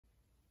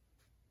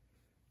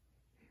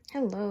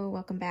Hello,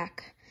 welcome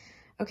back.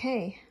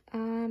 Okay, I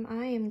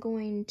am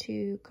going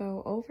to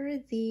go over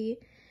the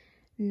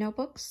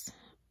notebooks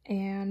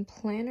and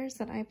planners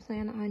that I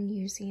plan on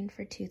using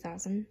for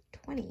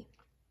 2020.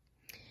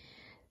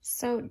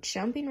 So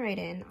jumping right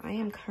in, I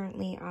am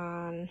currently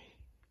on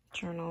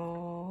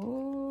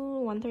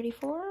journal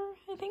 134,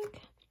 I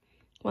think.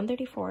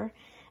 134,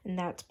 and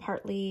that's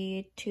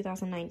partly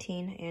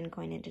 2019 and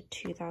going into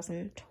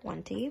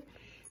 2020.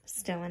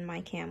 Still in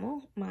my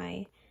Camel,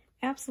 my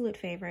absolute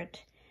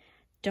favorite.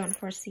 Don't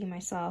foresee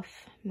myself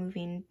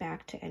moving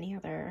back to any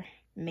other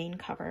main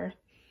cover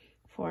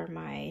for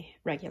my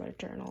regular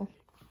journal.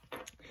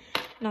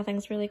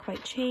 Nothing's really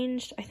quite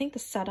changed. I think the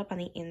setup on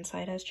the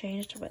inside has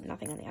changed, but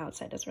nothing on the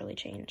outside has really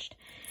changed.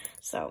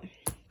 So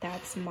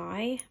that's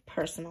my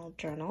personal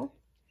journal.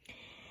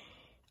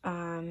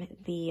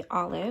 The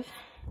olive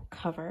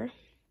cover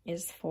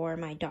is for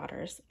my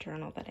daughter's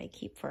journal that I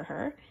keep for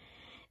her.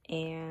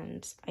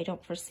 And I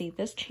don't foresee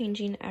this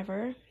changing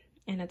ever.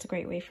 And it's a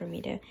great way for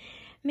me to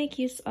make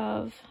use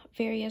of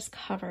various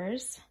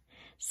covers.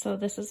 So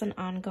this is an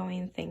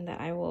ongoing thing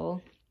that I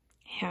will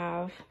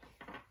have,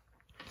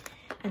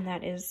 and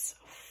that is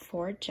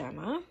for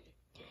Gemma.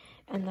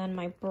 And then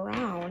my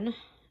brown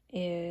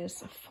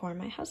is for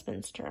my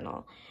husband's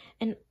journal.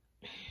 And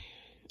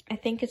I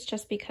think it's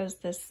just because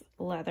this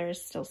leather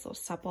is still so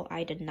supple.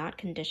 I did not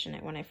condition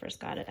it when I first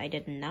got it. I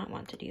did not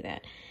want to do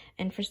that.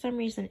 And for some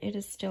reason, it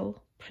is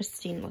still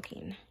pristine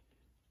looking.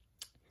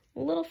 A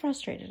little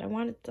frustrated. I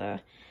wanted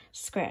to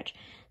scratch.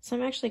 So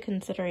I'm actually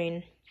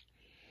considering,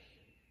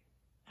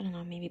 I don't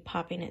know, maybe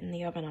popping it in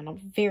the oven on a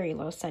very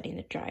low setting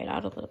to dry it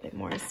out a little bit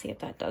more and see if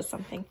that does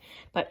something.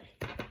 But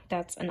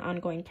that's an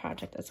ongoing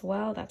project as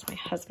well. That's my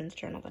husband's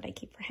journal that I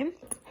keep for him.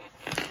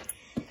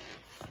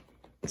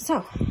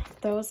 So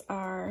those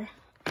are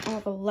all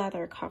the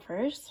leather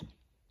covers.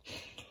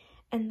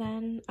 And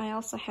then I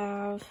also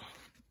have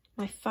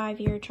my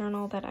 5-year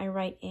journal that I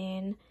write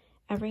in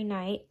every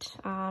night,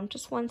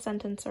 just one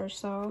sentence or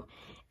so.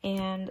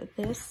 And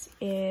this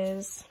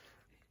is,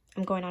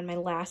 I'm going on my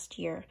last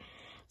year.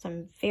 So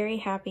I'm very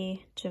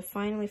happy to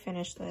finally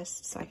finish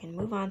this so I can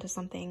move on to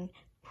something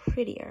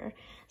prettier.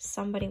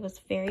 Somebody was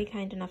very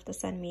kind enough to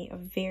send me a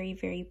very,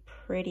 very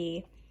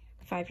pretty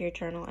 5-year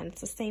journal, and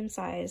it's the same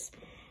size,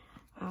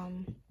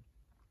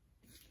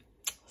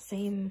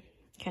 same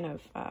kind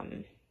of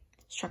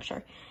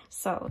structure.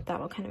 So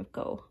that'll kind of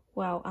go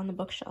well on the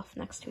bookshelf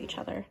next to each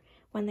other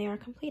when they are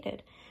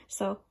completed.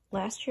 So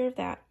last year of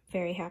that,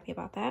 very happy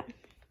about that.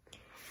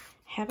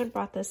 Haven't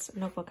brought this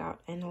notebook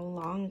out in a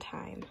long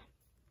time,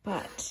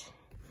 but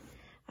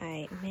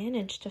I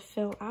managed to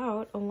fill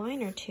out a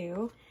line or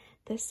two.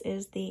 This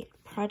is the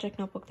project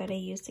notebook that I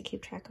use to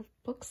keep track of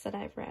books that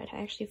I've read.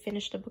 I actually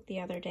finished a book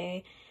the other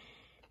day.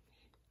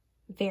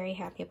 Very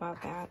happy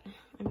about that.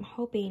 I'm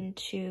hoping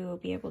to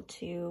be able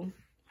to,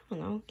 I don't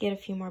know, get a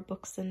few more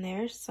books in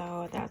there.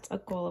 So that's a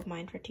goal of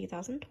mine for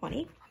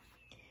 2020.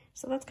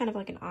 So that's kind of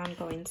like an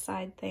ongoing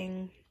side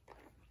thing.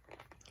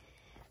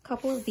 A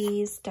couple of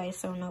these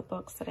Daiso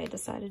notebooks that I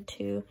decided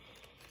to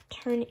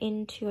turn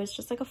into as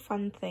just like a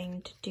fun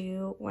thing to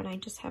do when I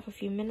just have a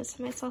few minutes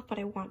to myself, but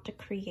I want to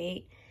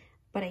create,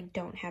 but I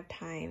don't have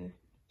time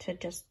to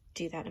just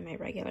do that in my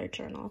regular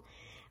journal.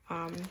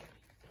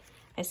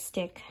 I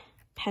stick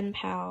pen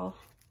pal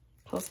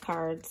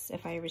postcards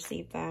if I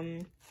receive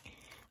them.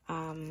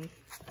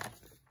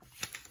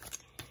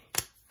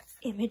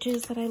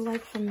 Images that I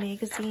like from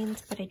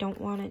magazines, but I don't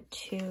want it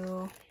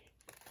to,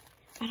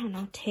 I don't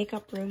know, take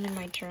up room in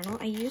my journal.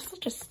 I used to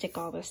just stick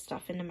all this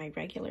stuff into my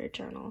regular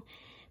journal,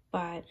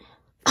 but,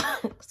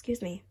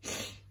 excuse me,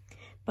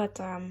 but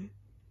I'm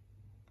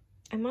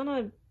on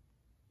a,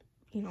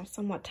 you know,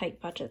 somewhat tight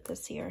budget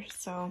this year,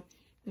 so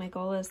my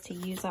goal is to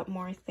use up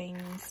more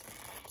things,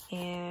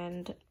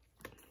 and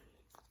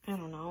I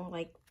don't know,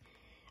 like,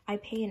 I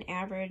pay an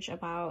average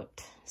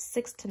about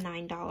 $6 to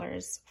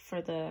 $9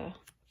 for the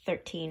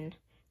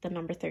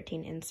number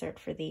 13 insert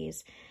for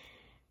these,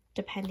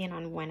 depending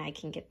on when I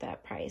can get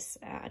that price.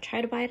 I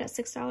try to buy it at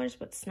 $6,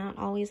 but it's not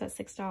always at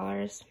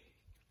 $6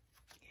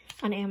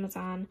 on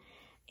Amazon,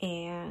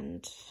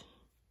 and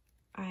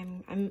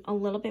I'm a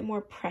little bit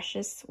more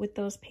precious with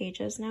those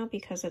pages now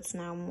because it's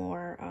now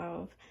more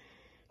of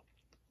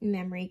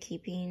memory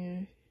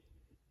keeping,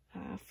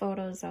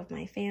 photos of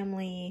my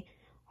family,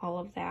 all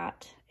of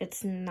that.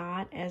 It's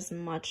not as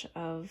much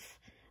of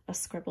a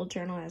scribble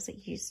journal as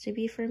it used to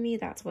be for me.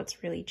 That's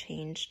what's really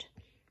changed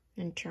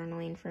in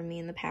journaling for me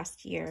in the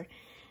past year.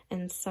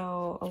 And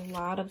so a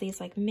lot of these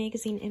like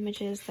magazine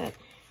images that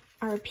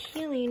are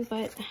appealing,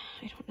 but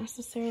I don't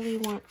necessarily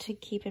want to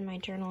keep in my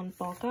journal and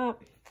bulk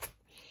up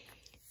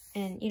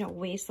and, you know,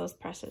 waste those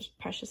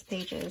precious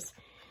pages,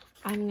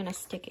 I'm gonna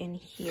stick in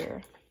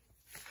here.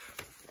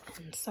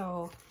 And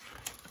so,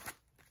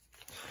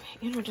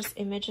 you know, just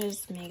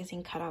images,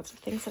 magazine cutouts of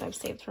things that I've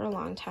saved for a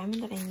long time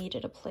and that I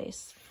needed a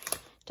place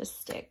to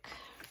stick.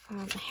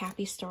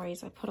 Happy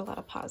stories. I put a lot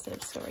of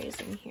positive stories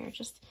in here,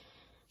 just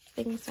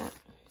things that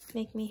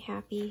make me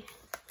happy,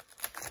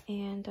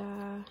 and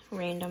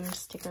random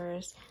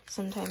stickers.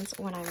 Sometimes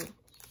when I'm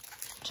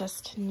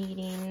just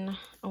needing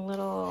a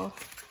little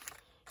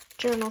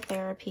journal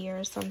therapy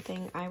or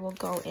something, I will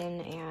go in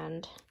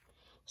and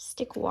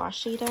stick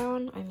washi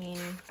down. I mean,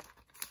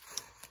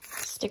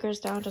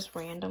 stickers down just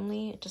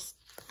randomly. It just,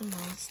 I don't know,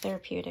 it's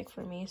therapeutic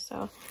for me.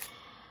 So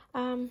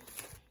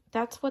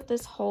that's what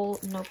this whole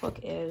notebook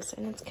is.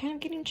 And it's kind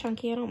of getting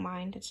chunky. I don't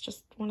mind. It's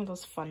just one of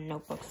those fun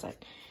notebooks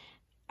that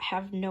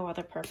have no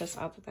other purpose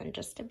other than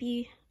just to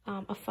be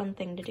a fun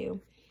thing to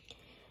do.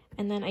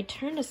 And then I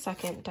turned a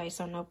second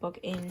Daiso notebook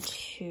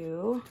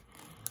into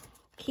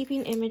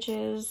keeping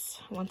images,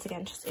 once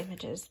again, just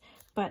images,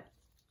 but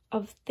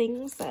of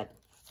things that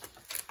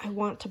I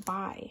want to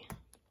buy.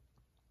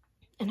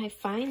 And I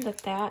find that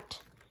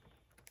that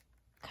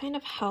kind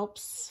of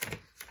helps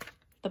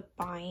the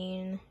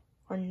buying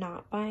or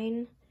not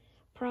buying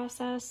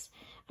process.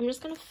 I'm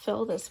just going to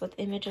fill this with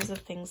images of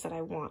things that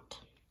I want.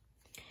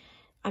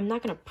 I'm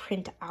not going to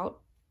print out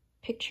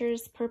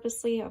pictures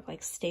purposely of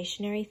like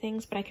stationary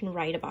things, but I can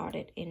write about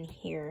it in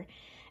here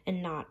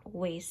and not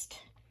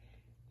waste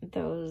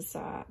those.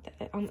 I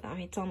mean,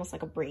 it's almost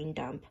like a brain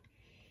dump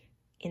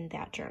in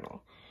that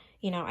journal.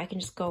 You know, I can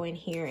just go in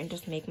here and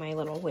just make my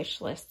little wish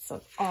lists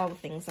of all the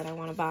things that I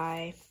want to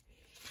buy.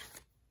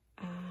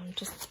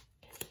 Just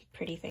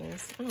pretty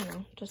things. I don't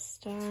know,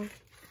 just, and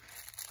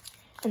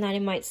then I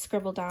might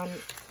scribble down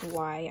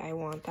why I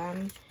want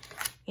them.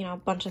 You know, a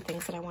bunch of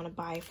things that I want to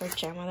buy for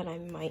Gemma that I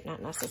might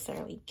not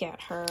necessarily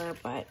get her,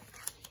 but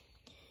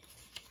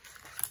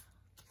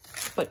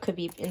could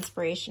be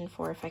inspiration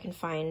for if I can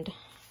find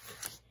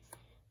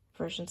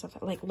versions of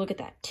it. Like, look at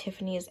that,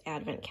 Tiffany's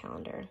Advent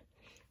Calendar.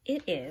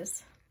 It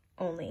is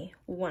only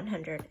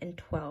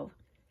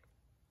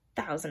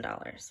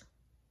 $112,000.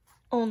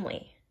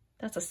 Only.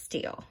 That's a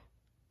steal,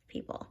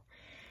 people.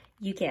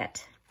 You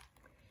get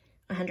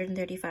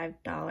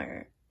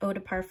 $135 eau de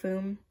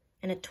parfum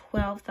and a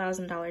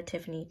 $12,000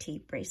 Tiffany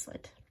tea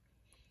bracelet.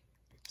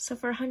 So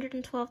for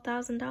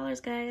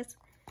 $112,000, guys,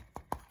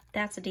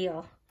 that's a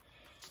deal.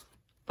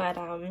 But,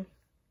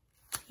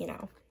 you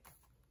know,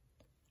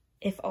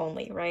 if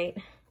only, right?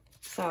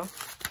 So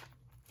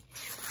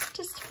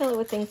just fill it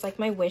with things like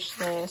my wish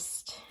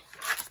list.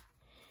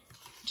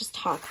 Just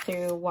talk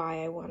through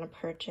why I want to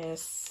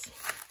purchase,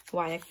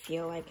 why I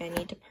feel like I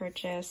need to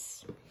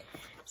purchase.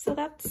 So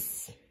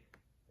that's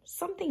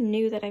something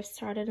new that I've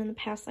started in the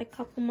past like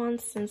couple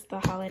months since the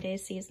holiday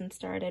season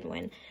started,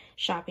 when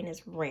shopping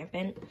is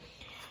rampant,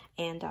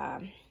 and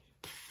I'm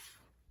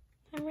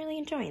really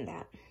enjoying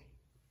that.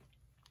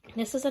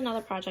 This is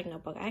another project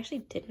notebook. I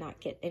actually did not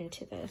get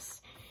into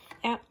this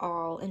at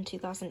all in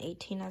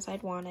 2018 as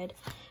I'd wanted,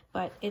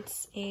 but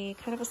it's a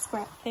kind of a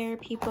scrap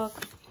therapy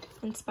book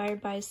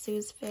inspired by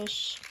Sue's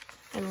Fish.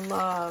 I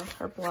love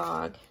her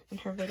blog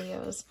and her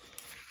videos,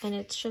 and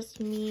it's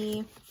just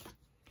me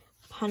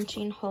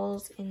punching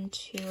holes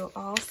into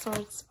all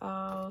sorts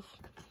of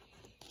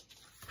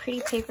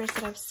pretty papers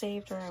that I've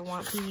saved or I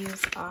want to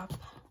use up.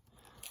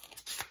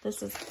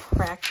 This is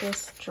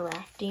practice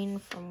drafting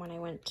from when I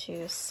went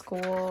to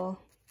school.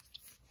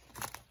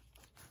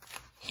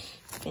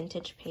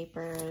 Vintage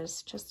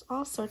papers, just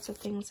all sorts of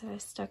things that I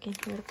stuck in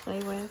here to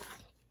play with.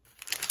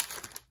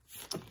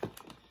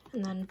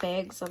 And then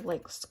bags of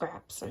like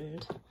scraps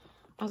and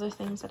other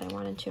things that I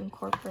wanted to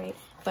incorporate,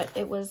 but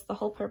it was the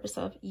whole purpose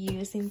of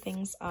using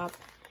things up.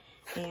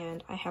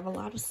 And I have a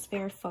lot of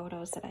spare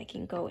photos that I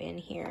can go in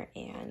here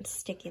and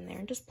stick in there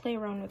and just play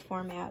around with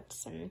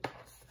formats and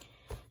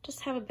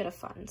just have a bit of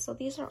fun. So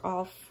these are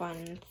all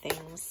fun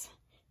things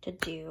to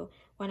do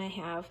when I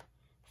have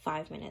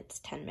 5 minutes,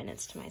 10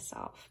 minutes to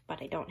myself,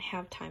 but I don't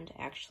have time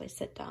to actually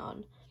sit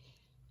down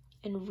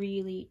and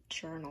really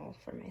journal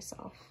for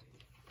myself.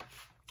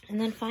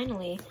 And then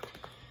finally,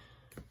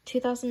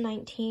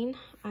 2019,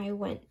 I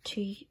went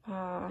to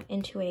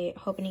into a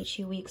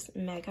Hobonichi Weeks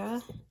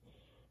Mega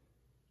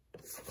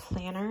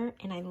planner,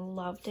 and I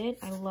loved it.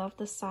 I love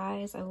the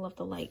size. I love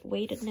the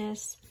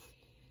lightweightedness.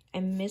 I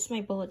miss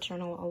my bullet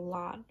journal a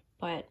lot,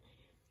 but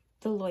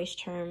the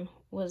Leuchtturm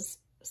was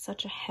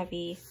such a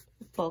heavy,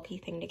 bulky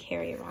thing to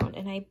carry around,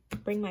 and I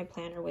bring my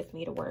planner with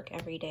me to work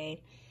every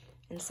day.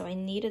 And so I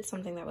needed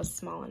something that was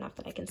small enough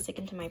that I can stick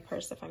into my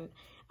purse if I'm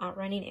out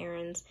running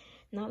errands.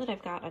 Now that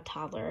I've got a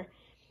toddler,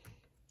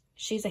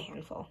 she's a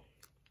handful.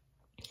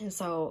 And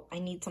so I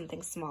need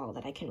something small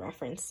that I can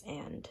reference,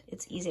 and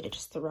it's easy to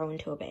just throw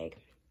into a bag.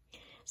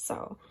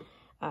 So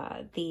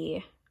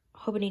the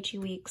Hobonichi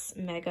Weeks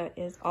Mega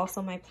is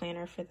also my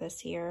planner for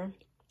this year.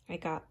 I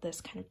got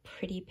this kind of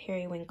pretty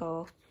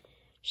periwinkle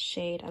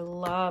shade. I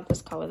love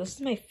this color. This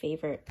is my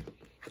favorite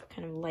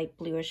kind of light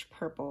bluish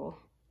purple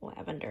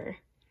lavender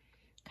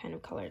kind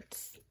of color.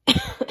 It's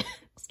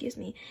excuse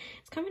me.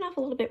 It's coming off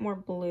a little bit more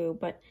blue,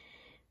 but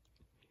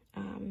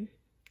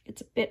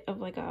it's a bit of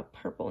like a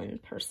purple in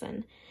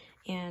person.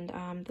 And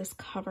this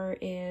cover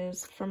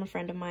is from a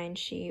friend of mine.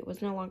 She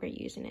was no longer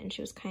using it, and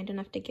she was kind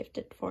enough to gift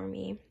it for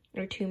me,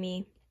 or to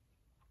me.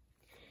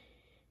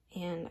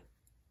 And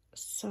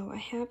so I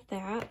have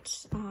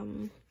that. I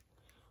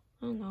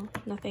don't know,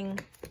 nothing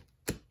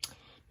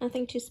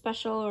Nothing too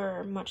special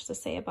or much to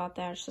say about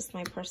that. It's just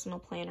my personal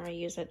planner. I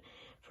use it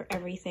for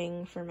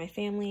everything, for my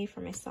family, for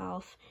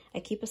myself. I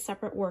keep a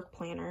separate work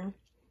planner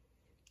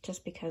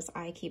just because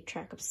I keep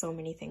track of so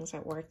many things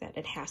at work that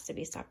it has to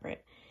be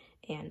separate.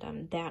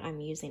 And that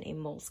I'm using a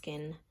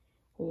Moleskine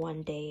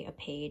 1 day a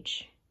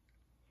page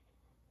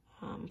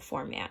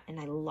format, and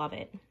I love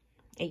it.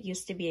 It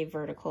used to be a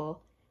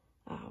vertical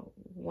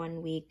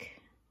 1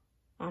 week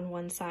on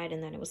one side,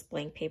 and then it was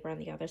blank paper on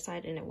the other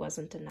side, and it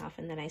wasn't enough.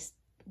 And then I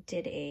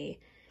did a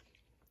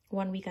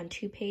 1 week on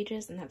 2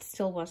 pages, and that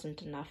still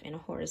wasn't enough in a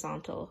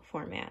horizontal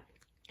format.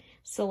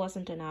 Still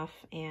wasn't enough,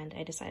 and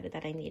I decided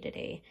that I needed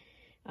a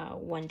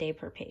 1 day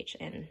per page,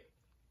 and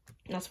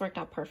that's worked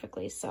out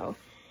perfectly. So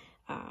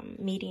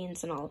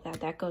meetings and all of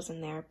that goes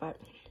in there, but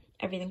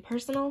everything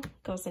personal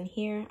goes in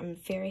here. I'm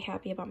very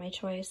happy about my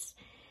choice,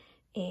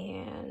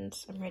 and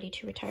I'm ready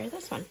to retire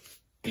this one.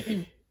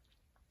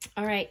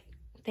 All right,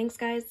 thanks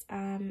guys.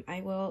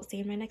 I will see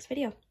you in my next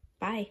video.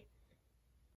 Bye.